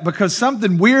love that because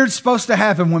something weird's supposed to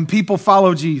happen when people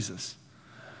follow Jesus.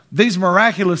 These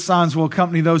miraculous signs will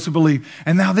accompany those who believe.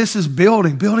 And now this is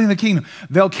building the kingdom.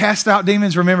 They'll cast out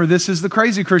demons. Remember, this is the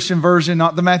crazy Christian version,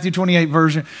 not the Matthew 28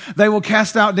 version. They will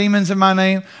cast out demons in my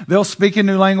name. They'll speak in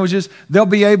new languages. They'll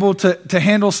be able to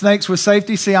handle snakes with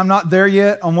safety. See, I'm not there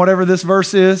yet on whatever this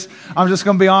verse is. I'm just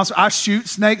going to be honest. I shoot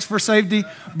snakes for safety,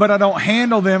 but I don't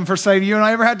handle them for safety. You don't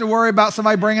ever have to worry about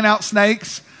somebody bringing out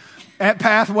snakes at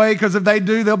Pathway, because if they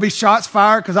do, there'll be shots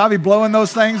fired because I'll be blowing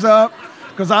those things up.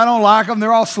 Because I don't like them.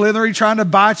 They're all slithery, trying to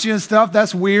bite you and stuff.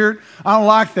 That's weird. I don't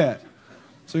like that.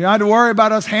 So you don't have to worry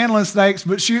about us handling snakes,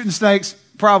 but shooting snakes,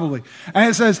 probably. And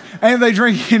it says, and if they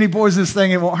drink any poisonous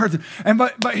thing, it won't hurt them. And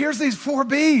but here's these 4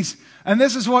 B's. And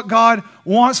this is what God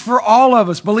wants for all of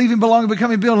us. Believing, belonging,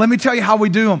 becoming, building. Let me tell you how we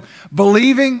do them.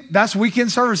 Believing, that's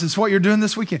weekend service. It's what you're doing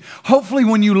this weekend. Hopefully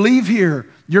when you leave here,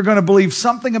 you're going to believe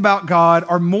something about God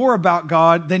or more about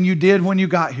God than you did when you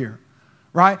got here.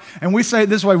 Right? And we say it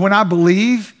this way, when I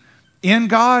believe in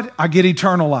God, I get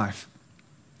eternal life.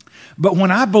 But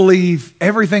when I believe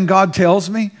everything God tells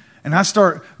me, and I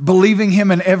start believing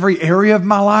Him in every area of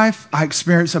my life, I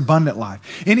experience abundant life.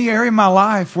 Any area of my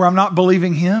life where I'm not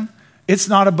believing Him, it's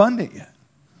not abundant yet.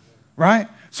 Right?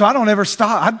 So I don't ever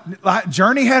stop.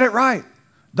 Journey had it right.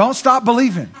 Don't stop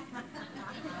believing.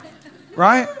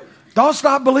 Right? Don't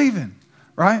stop believing.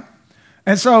 Right?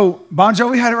 And so Bon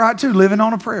Jovi had it right too, living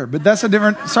on a prayer. But that's a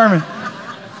different sermon.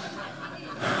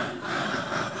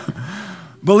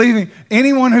 Believing.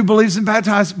 Anyone who believes and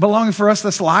baptized, belonging for us,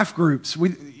 that's life groups.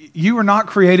 You are not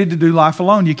created to do life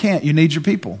alone. You can't. You need your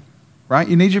people. Right?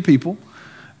 You need your people.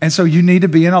 And so you need to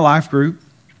be in a life group.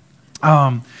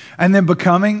 And then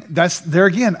becoming, that's there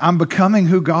again, I'm becoming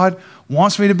who God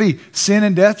wants me to be. Sin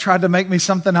and death tried to make me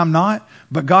something I'm not,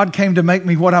 but God came to make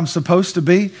me what I'm supposed to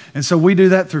be. And so we do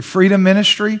that through freedom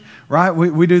ministry, right?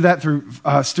 We do that through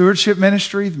stewardship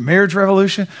ministry, marriage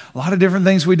revolution, a lot of different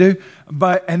things we do.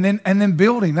 And then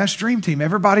building, that's dream team.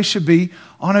 Everybody should be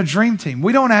on a dream team.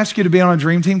 We don't ask you to be on a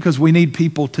dream team because we need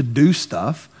people to do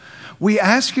stuff. We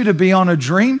ask you to be on a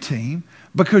dream team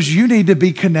because you need to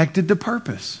be connected to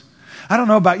purpose. I don't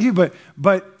know about you, but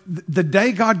the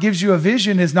day God gives you a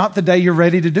vision is not the day you're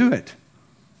ready to do it.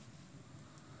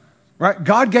 Right?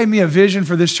 God gave me a vision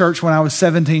for this church when I was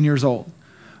 17 years old.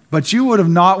 But you would have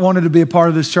not wanted to be a part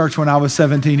of this church when I was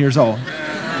 17 years old.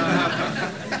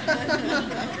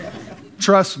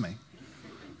 Trust me.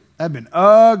 That'd been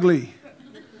ugly.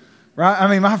 Right? I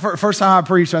mean, my first time I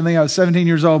preached, I think I was 17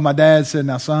 years old. My dad said,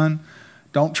 now, son,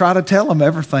 don't try to tell them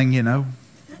everything you know.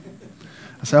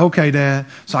 I said, okay, Dad.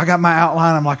 So I got my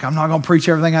outline. I'm like, I'm not going to preach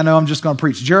everything I know. I'm just going to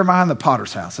preach Jeremiah in the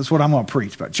potter's house. That's what I'm going to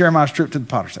preach about. Jeremiah's trip to the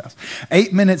potter's house.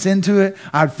 8 minutes into it,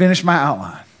 I'd finished my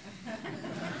outline.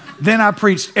 Then I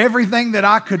preached everything that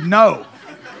I could know.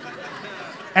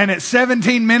 And at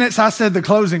 17 minutes, I said the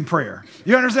closing prayer.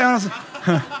 You understand?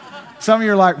 Some of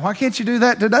you are like, why can't you do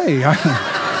that today?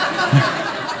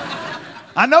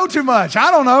 I know too much. I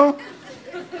don't know.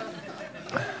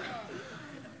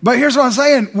 But here's what I'm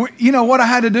saying. You know, what I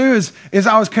had to do is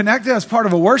I was connected. I was part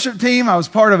of a worship team. I was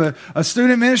part of a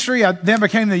student ministry. I then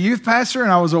became the youth pastor,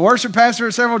 and I was a worship pastor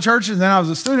at several churches. And then I was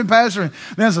a student pastor, and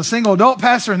then I was a single adult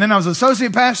pastor, and then I was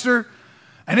associate pastor.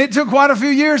 And it took quite a few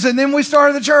years, and then we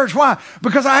started the church. Why?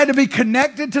 Because I had to be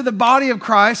connected to the body of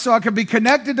Christ so I could be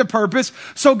connected to purpose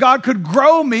so God could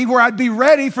grow me where I'd be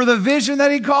ready for the vision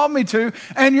that He called me to.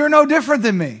 And you're no different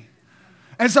than me.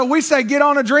 And so we say, get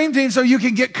on a dream team so you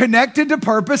can get connected to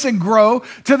purpose and grow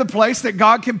to the place that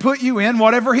God can put you in,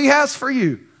 whatever He has for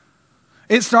you.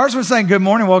 It starts with saying, good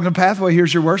morning, welcome to Pathway.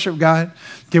 Here's your worship guide.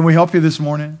 Can we help you this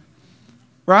morning?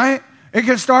 Right? It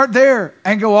can start there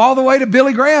and go all the way to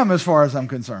Billy Graham as far as I'm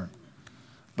concerned.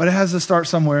 But it has to start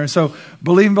somewhere. And so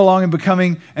believing, belonging,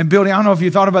 becoming, and building. I don't know if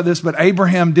you thought about this, but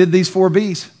Abraham did these 4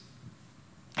 B's.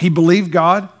 He believed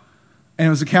God. and it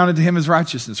was accounted to him as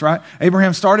righteousness, right?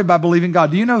 Abraham started by believing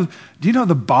God. Do you know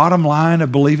the bottom line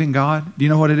of believing God? Do you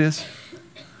know what it is?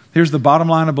 Here's the bottom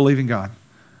line of believing God.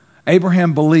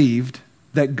 Abraham believed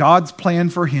that God's plan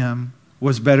for him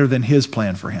was better than his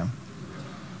plan for him.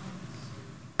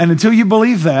 And until you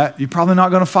believe that, you're probably not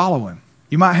going to follow him.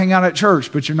 You might hang out at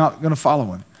church, but you're not going to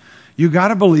follow him. You got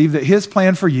to believe that his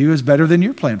plan for you is better than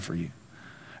your plan for you.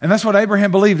 And that's what Abraham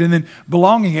believed. And then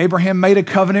belonging, Abraham made a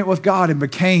covenant with God and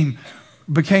became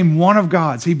one of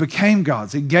God's. He became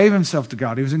God's. He gave himself to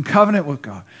God. He was in covenant with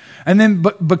God. And then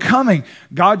becoming,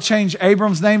 God changed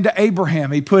Abram's name to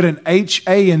Abraham. He put an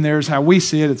H-A in there is how we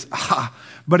see it. It's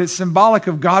but it's symbolic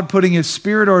of God putting his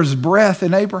spirit or his breath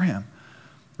in Abraham.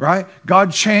 Right?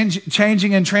 God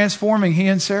changing and transforming he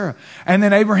and Sarah. And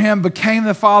then Abraham became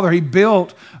the father. He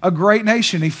built a great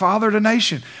nation. He fathered a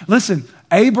nation. Listen,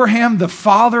 Abraham, the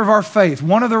father of our faith,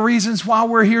 one of the reasons why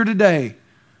we're here today.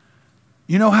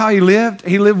 You know how he lived?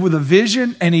 He lived with a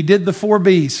vision and he did the 4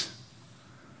 B's.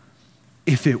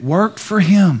 If it worked for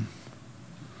him,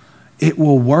 it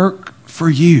will work for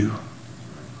you.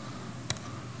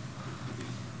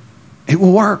 It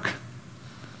will work.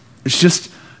 It's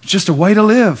just a way to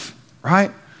live,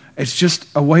 right? It's just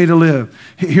a way to live.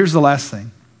 Here's the last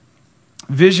thing.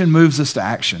 Vision moves us to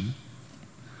action.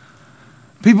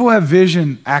 People who have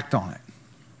vision act on it.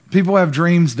 People who have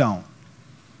dreams don't.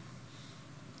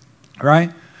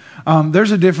 Right?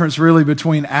 There's a difference really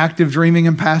between active dreaming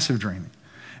and passive dreaming.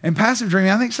 And passive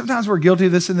dreaming, I think sometimes we're guilty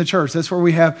of this in the church. That's where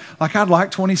we have, like, I'd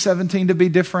like 2017 to be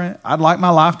different. I'd like my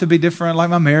life to be different. I'd like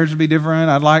my marriage to be different.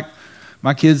 I'd like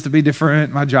my kids to be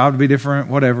different, my job to be different,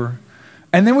 whatever.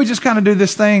 And then we just kind of do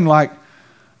this thing like,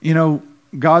 you know,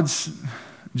 God's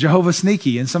Jehovah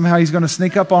sneaky, and somehow he's going to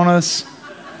sneak up on us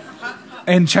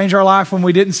and change our life when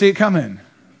we didn't see it coming.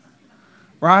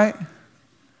 Right?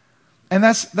 And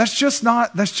that's just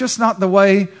not the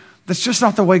way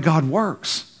God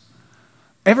works.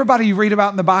 Everybody you read about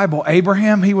in the Bible,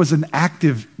 Abraham, he was an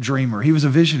active dreamer. He was a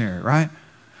visionary, right?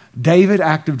 David,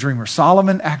 active dreamer.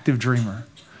 Solomon, active dreamer.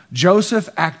 Joseph,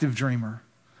 active dreamer.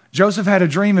 Joseph had a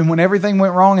dream, and when everything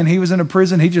went wrong and he was in a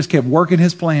prison, he just kept working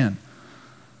his plan.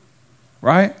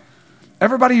 Right?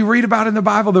 Everybody you read about in the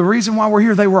Bible, the reason why we're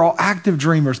here, they were all active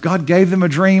dreamers. God gave them a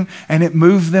dream, and it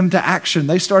moved them to action.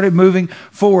 They started moving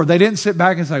forward. They didn't sit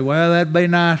back and say, well, that'd be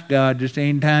nice, God. Just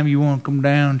anytime you want to come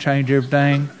down and change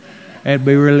everything, that'd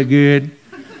be really good.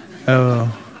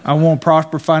 I want to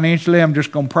prosper financially. I'm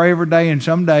just going to pray every day, and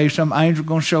someday some angel's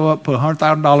going to show up, put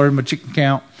 $100,000 in my chicken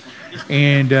account,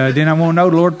 and then I want to know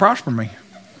the Lord prosper me.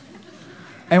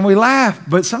 And we laugh,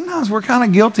 but sometimes we're kind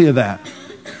of guilty of that.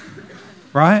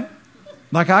 Right?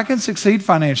 Like, I can succeed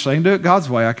financially. I can do it God's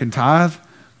way. I can tithe.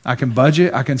 I can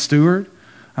budget. I can steward.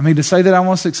 I mean, to say that I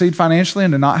want to succeed financially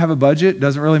and to not have a budget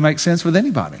doesn't really make sense with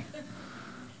anybody.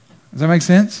 Does that make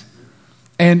sense?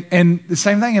 And the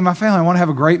same thing in my family. I want to have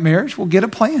a great marriage. Well, get a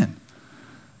plan.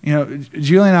 You know,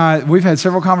 Julie and I, we've had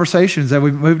several conversations that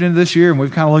we've moved into this year, and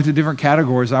we've kind of looked at different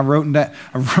categories. I writ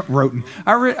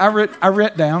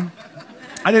down.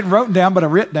 I didn't wrote down, but I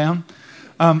writ down.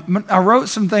 I wrote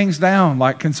some things down,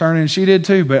 like concerning, and she did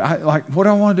too, but what do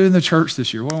I want to do in the church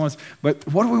this year? What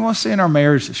do we want to see in our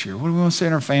marriage this year? What do we want to see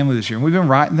in our family this year? And we've been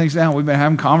writing things down. We've been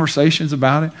having conversations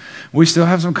about it. We still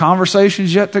have some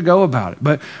conversations yet to go about it,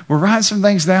 but we're writing some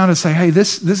things down to say, hey,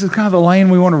 this is kind of the lane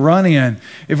we want to run in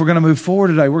if we're going to move forward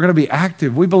today. We're going to be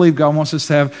active. We believe God wants us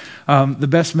to have the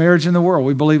best marriage in the world.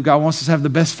 We believe God wants us to have the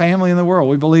best family in the world.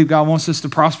 We believe God wants us to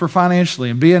prosper financially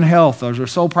and be in health as our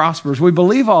soul prospers. We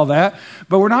believe all that,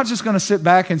 but we're not just going to sit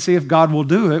back and see if God will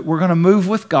do it. We're going to move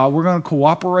with God. We're going to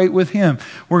cooperate with Him.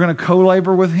 We're going to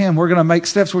co-labor with Him. We're going to make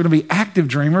steps. We're going to be active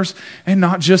dreamers and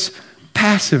not just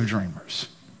passive dreamers.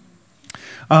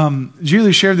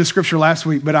 Julie shared the scripture last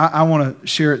week, but I want to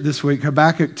share it this week.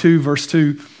 Habakkuk 2, verse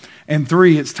 2 and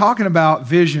 3. It's talking about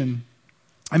vision.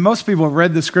 And most people have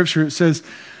read the scripture. It says,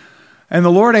 and the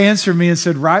Lord answered me and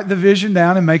said, write the vision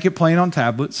down and make it plain on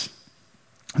tablets,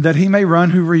 that he may run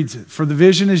who reads it. For the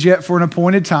vision is yet for an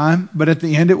appointed time, but at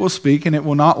the end it will speak and it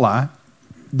will not lie.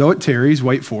 Though it tarries,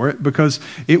 wait for it, because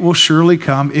it will surely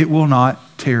come. It will not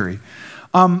tarry.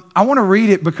 I want to read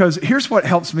it because here's what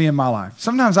helps me in my life.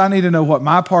 Sometimes I need to know what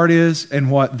my part is and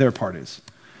what their part is.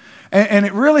 And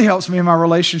it really helps me in my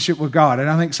relationship with God. And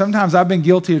I think sometimes I've been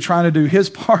guilty of trying to do His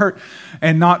part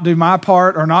and not do my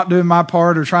part, or not doing my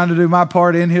part, or trying to do my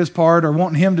part in His part, or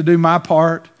wanting Him to do my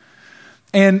part.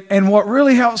 And what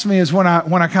really helps me is when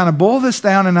I kind of boil this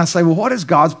down and I say, well, what is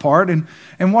God's part and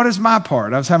what is my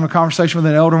part? I was having a conversation with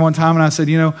an elder one time and I said,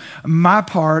 my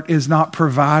part is not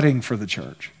providing for the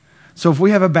church. So if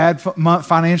we have a bad month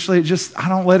financially, I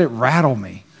don't let it rattle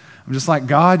me. I'm just like,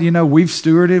 God, we've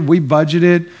stewarded, we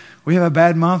budgeted, we have a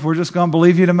bad month. We're just going to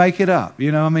believe you to make it up.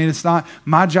 It's not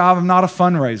my job. I'm not a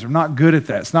fundraiser. I'm not good at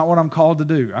that. It's not what I'm called to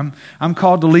do. I'm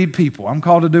called to lead people. I'm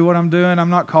called to do what I'm doing. I'm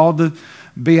not called to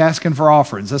be asking for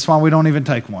offerings. That's why we don't even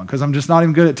take one, because I'm just not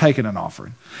even good at taking an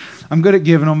offering. I'm good at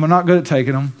giving them. I'm not good at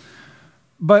taking them.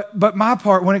 But my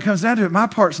part, when it comes down to it, my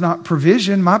part's not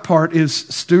provision. My part is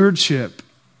stewardship,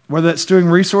 whether that's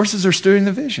stewarding resources or stewarding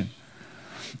the vision.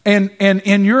 And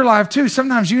in your life too,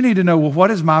 sometimes you need to know, well, what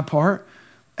is my part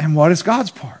and what is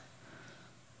God's part,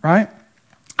 right?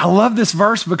 I love this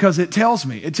verse because it tells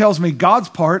me God's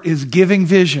part is giving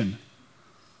vision.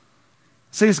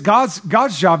 See, it's God's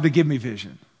job to give me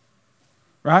vision,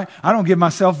 right? I don't give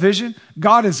myself vision.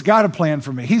 God has got a plan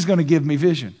for me. He's going to give me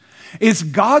vision. It's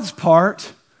God's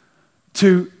part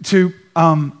to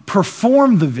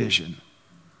perform the vision.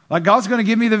 Like God's going to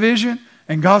give me the vision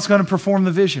and God's going to perform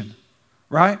the vision,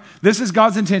 right? This is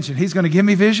God's intention. He's going to give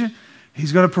me vision.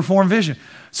 He's going to perform vision.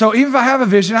 So even if I have a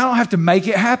vision, I don't have to make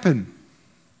it happen.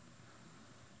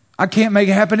 I can't make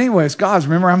it happen anyway. It's God's.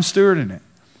 Remember, I'm stewarding it.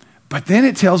 But then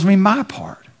it tells me my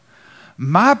part.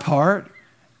 My part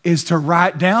is to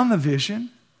write down the vision,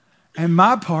 and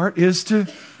my part is to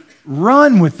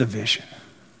run with the vision.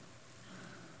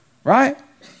 Right?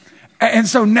 And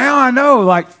so now I know,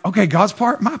 okay, God's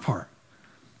part, my part.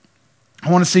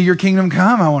 I want to see your kingdom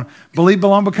come. I want to believe,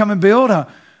 belong, become, and build. I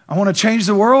want to change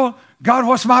the world. God,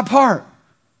 what's my part?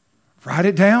 Write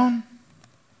it down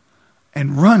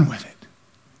and run with it.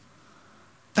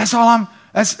 That's all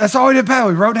that's all we did, Pat.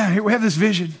 We wrote down, here we have this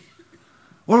vision.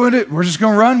 What do we do? We're just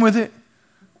going to run with it.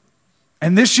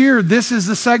 And this year, this is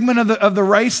the segment of the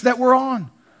race that we're on.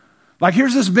 Like,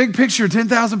 here's this big picture,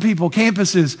 10,000 people,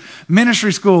 campuses,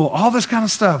 ministry school, all this kind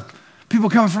of stuff. People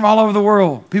coming from all over the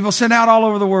world. People sent out all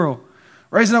over the world.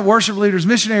 Raising up worship leaders,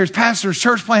 missionaries, pastors,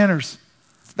 church planners.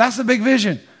 That's the big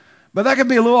vision. But that can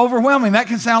be a little overwhelming. That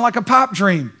can sound like a pipe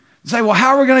dream. You say, well,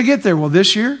 how are we going to get there? Well,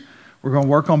 this year, we're going to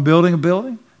work on building a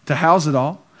building to house it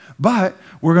all. But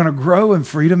we're going to grow in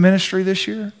freedom ministry this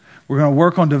year. We're going to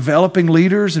work on developing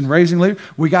leaders and raising leaders.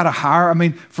 We got to hire.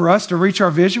 For us to reach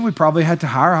our vision, we probably had to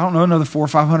hire, another 400 or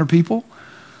 500 people.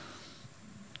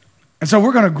 And so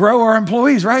we're going to grow our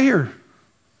employees right here.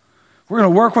 We're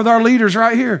going to work with our leaders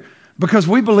right here because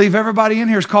we believe everybody in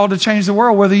here is called to change the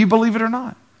world, whether you believe it or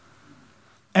not.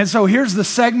 And so here's the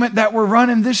segment that we're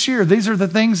running this year. These are the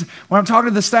things, when I'm talking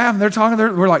to the staff and they're talking,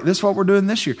 we're like, this is what we're doing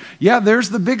this year. Yeah, there's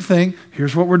the big thing.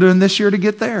 Here's what we're doing this year to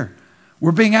get there.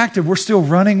 We're being active. We're still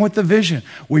running with the vision.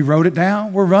 We wrote it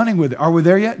down. We're running with it. Are we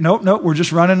there yet? Nope. We're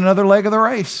just running another leg of the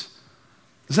race.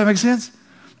 Does that make sense?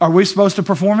 Are we supposed to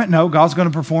perform it? No, God's going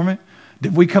to perform it.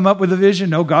 Did we come up with a vision?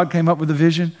 No, God came up with a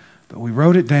vision. But we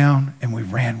wrote it down and we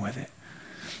ran with it.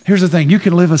 Here's the thing. You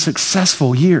can live a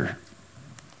successful year.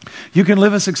 You can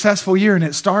live a successful year, and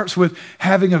it starts with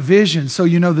having a vision so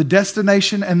you know the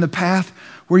destination and the path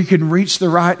where you can reach the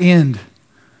right end.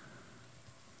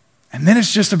 And then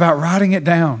it's just about writing it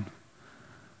down.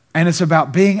 And it's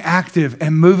about being active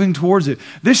and moving towards it.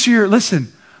 This year,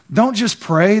 listen, don't just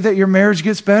pray that your marriage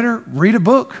gets better. Read a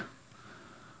book.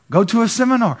 Go to a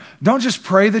seminar. Don't just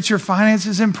pray that your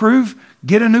finances improve.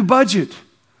 Get a new budget,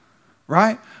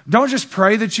 right? Don't just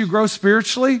pray that you grow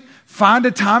spiritually. Find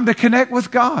a time to connect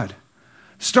with God.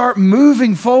 Start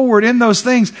moving forward in those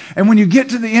things. And when you get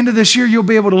to the end of this year, you'll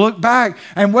be able to look back.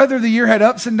 And whether the year had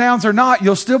ups and downs or not,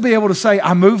 you'll still be able to say,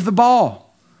 I moved the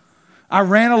ball. I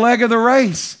ran a leg of the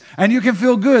race. And you can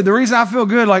feel good. The reason I feel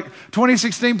good,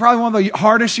 2016, probably one of the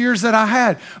hardest years that I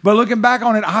had. But looking back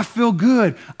on it, I feel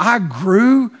good. I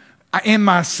grew in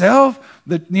myself.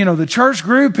 The church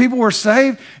grew. People were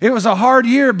saved. It was a hard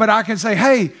year, but I can say,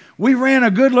 hey, we ran a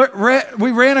good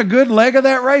leg of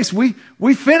that race.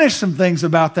 We finished some things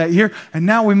about that year, and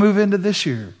now we move into this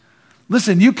year.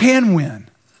 Listen, you can win.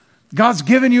 God's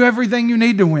given you everything you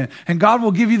need to win, and God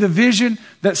will give you the vision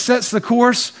that sets the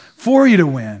course for you to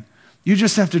win. You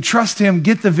just have to trust Him,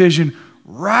 get the vision,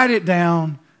 write it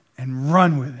down, and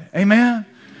run with it. Amen?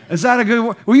 Is that a good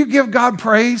word? Will you give God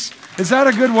praise? Is that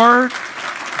a good word?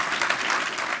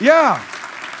 Yeah.